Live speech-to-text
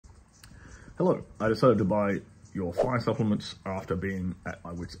Hello, I decided to buy your fire supplements after being at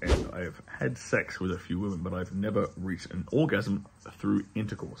my wit's end. I have had sex with a few women, but I've never reached an orgasm through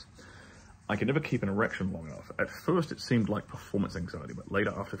intercourse. I can never keep an erection long enough. At first it seemed like performance anxiety, but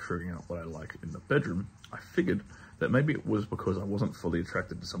later after figuring out what I like in the bedroom, I figured that maybe it was because I wasn't fully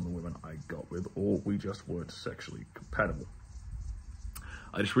attracted to some of the women I got with, or we just weren't sexually compatible.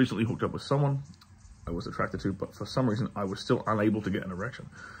 I just recently hooked up with someone I was attracted to, but for some reason I was still unable to get an erection.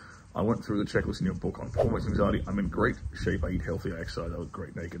 I went through the checklist in your book on performance anxiety. I'm in great shape. I eat healthy, I exercise, I look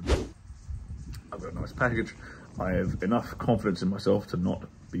great naked. I've got a nice package. I have enough confidence in myself to not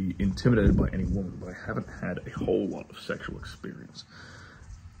be intimidated by any woman, but I haven't had a whole lot of sexual experience.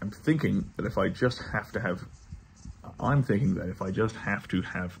 I'm thinking that if I just have to have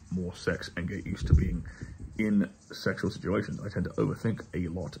more sex and get used to being in sexual situations, I tend to overthink a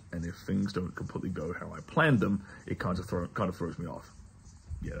lot, and if things don't completely go how I planned them, it kind of throws me off.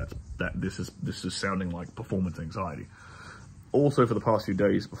 Yeah, this is sounding like performance anxiety. Also, for the past few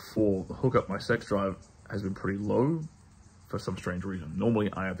days before the hookup, my sex drive has been pretty low for some strange reason.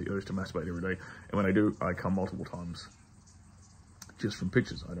 Normally, I have the urge to masturbate every day, and when I do, I come multiple times just from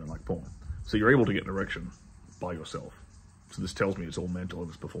pictures. I don't like porn. So you're able to get an erection by yourself. So this tells me it's all mental and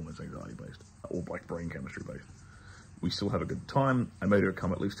it's performance anxiety based, or like brain chemistry based. We still have a good time. I made her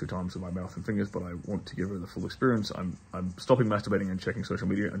come at least 2 times with my mouth and fingers, but I want to give her the full experience. I'm stopping masturbating and checking social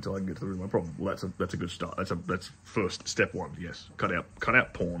media until I can get to the root of my problem. Well, that's a good start. That's first step 1. Yes, cut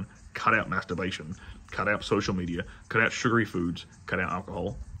out porn, cut out masturbation, cut out social media, cut out sugary foods, cut out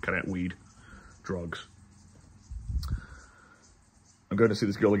alcohol, cut out weed, drugs. I'm going to see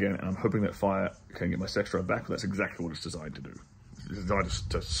this girl again, and I'm hoping that fire can get my sex drive back. But that's exactly what it's designed to do. It's designed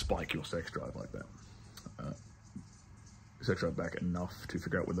to spike your sex drive like that. Sex drive back enough to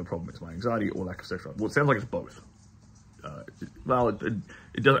figure out whether the problem is my anxiety or lack of sex drive. Well, it sounds like it's both.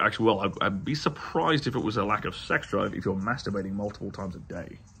 It doesn't actually. Well, I'd be surprised if it was a lack of sex drive if you're masturbating multiple times a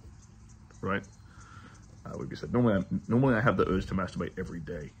day, right? Would be said. Normally I have the urge to masturbate every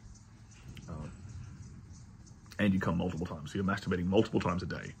day, and you come multiple times. So you're masturbating multiple times a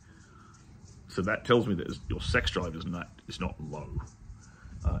day. So that tells me that your sex drive is not low.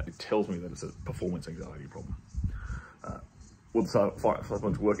 It tells me that it's a performance anxiety problem. Will the fire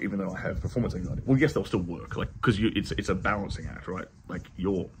supplements work even though I have performance anxiety? Well, yes, they'll still work, like, because it's a balancing act, right? Like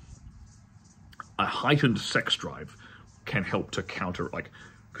a heightened sex drive can help to counter, like,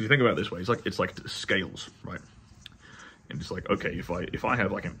 because you think about it this way, it's like scales, right? And it's like, okay, if I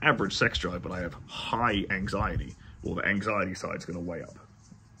have like an average sex drive but I have high anxiety, well, the anxiety side's going to weigh up,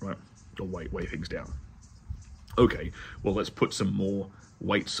 right? Or weigh things down. Okay, well, let's put some more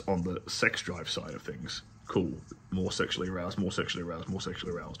weights on the sex drive side of things. Cool, more sexually aroused,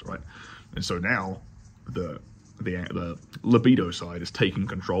 right? And so now the libido side is taking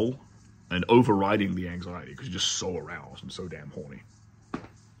control and overriding the anxiety because you're just so aroused and so damn horny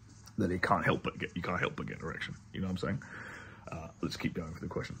that you can't help but get an erection. You know what I'm saying? Let's keep going for the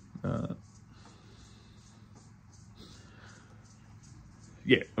question.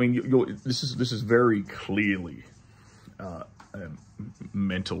 Yeah, I mean, this is very clearly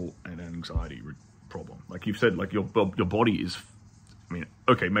mental and anxiety problem. Like you've said, like your body is, I mean,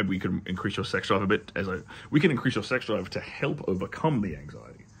 okay, maybe we can increase your sex drive a bit. We can increase your sex drive to help overcome the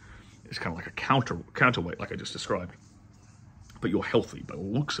anxiety. It's kind of like a counterweight, like I just described. But you're healthy by the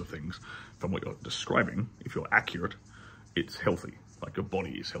looks of things. From what you're describing, if you're accurate, it's healthy. Like your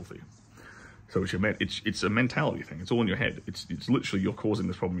body is healthy. So it's a mentality thing. It's all in your head. It's literally you're causing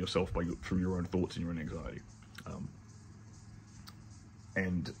this problem yourself through your own thoughts and your own anxiety.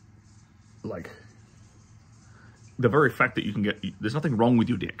 And like the very fact that you can there's nothing wrong with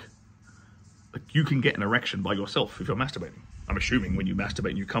your dick. Like you can get an erection by yourself if you're masturbating. I'm assuming when you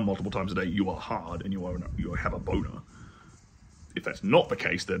masturbate and you come multiple times a day, you are hard and you have a boner. If that's not the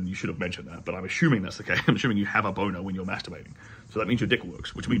case, then you should have mentioned that, but I'm assuming that's the case. I'm assuming you have a boner when you're masturbating. So that means your dick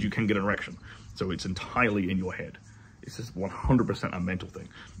works, which means you can get an erection. So it's entirely in your head. It's just 100% a mental thing,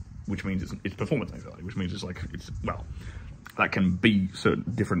 which means it's performance anxiety, which means well, that can be certain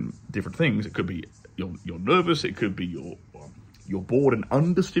different things. It could be you're nervous, it could be you're bored and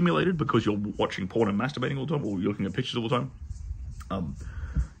understimulated because you're watching porn and masturbating all the time, or you're looking at pictures all the time.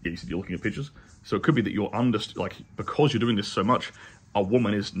 Yeah, you said you're looking at pictures. So it could be that you're because you're doing this so much, a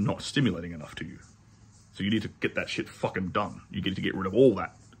woman is not stimulating enough to you. So you need to get that shit fucking done. You need to get rid of all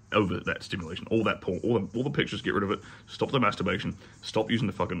that, that stimulation, all that porn, all the pictures, get rid of it. Stop the masturbation. Stop using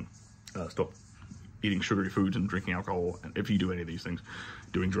the fucking, stop eating sugary foods and drinking alcohol. And if you do any of these things,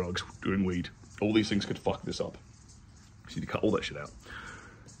 doing drugs, doing weed, all these things could fuck this up. So you need to cut all that shit out.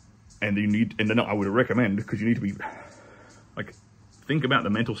 And then I would recommend, because you need to be, like, think about the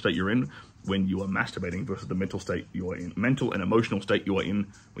mental state you're in when you are masturbating versus the mental state you are in, mental and emotional state you are in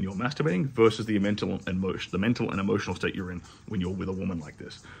when you're masturbating versus the mental and emotional state you're in when you're with a woman like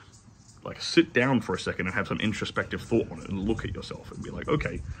this. Like, sit down for a second and have some introspective thought on it and look at yourself and be like,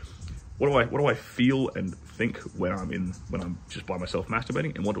 okay, what do I feel and think when I'm just by myself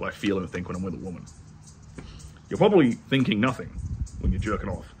masturbating, and what do I feel and think when I'm with a woman? You're probably thinking nothing when you're jerking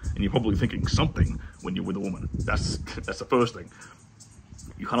off, and you're probably thinking something when you're with a woman. That's the first thing.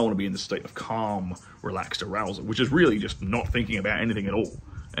 You kind of want to be in this state of calm, relaxed arousal, which is really just not thinking about anything at all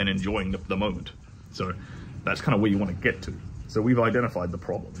and enjoying the moment. So that's kind of where you want to get to. So we've identified the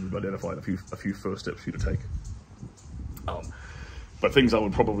problem. We've identified a few first steps for you to take. But things I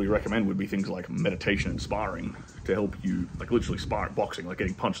would probably recommend would be things like meditation and sparring to help you, like literally boxing, like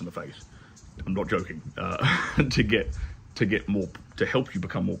getting punched in the face. I'm not joking. To help you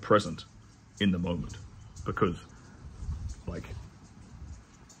become more present in the moment, because like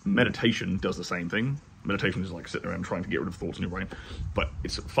meditation does the same thing. Meditation is like sitting around trying to get rid of thoughts in your brain, but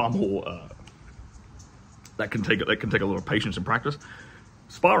it's far more. That can take a lot of patience and practice.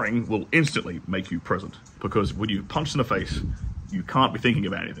 Sparring will instantly make you present, because when you punch in the face, you can't be thinking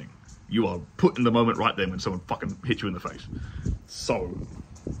about anything. You are put in the moment right then when someone fucking hits you in the face. So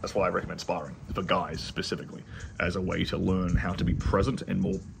that's why I recommend sparring for guys specifically, as a way to learn how to be present and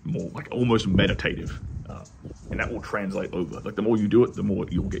more like almost meditative, and that will translate over. Like the more you do it, the more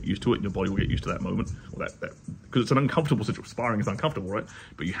you'll get used to it, and your body will get used to that moment. Or that because it's an uncomfortable situation. Sparring is uncomfortable, right?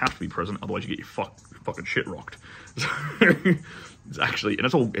 But you have to be present, otherwise you get your fucking shit rocked. So it's actually,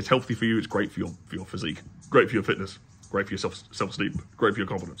 and it's healthy for you. It's great for your physique, great for your fitness, great for your self-esteem, great for your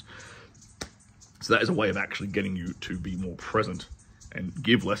confidence. So that is a way of actually getting you to be more present and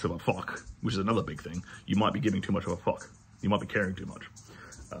give less of a fuck, which is another big thing. You might be giving too much of a fuck. You might be caring too much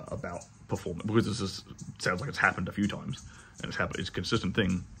about performance, because sounds like it's happened a few times, and it's a consistent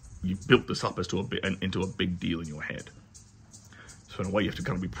thing. You've built this up into a big deal in your head. So in a way, you have to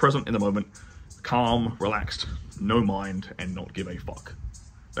kind of be present in the moment, calm, relaxed, no mind, and not give a fuck.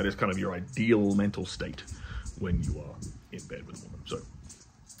 That is kind of your ideal mental state when you are in bed with a woman. So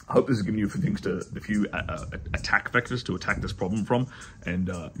I hope this has given you a few attack vectors to attack this problem from. And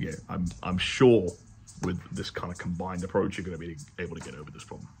yeah, I'm sure with this kind of combined approach, you're going to be able to get over this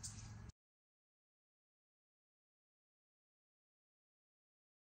problem.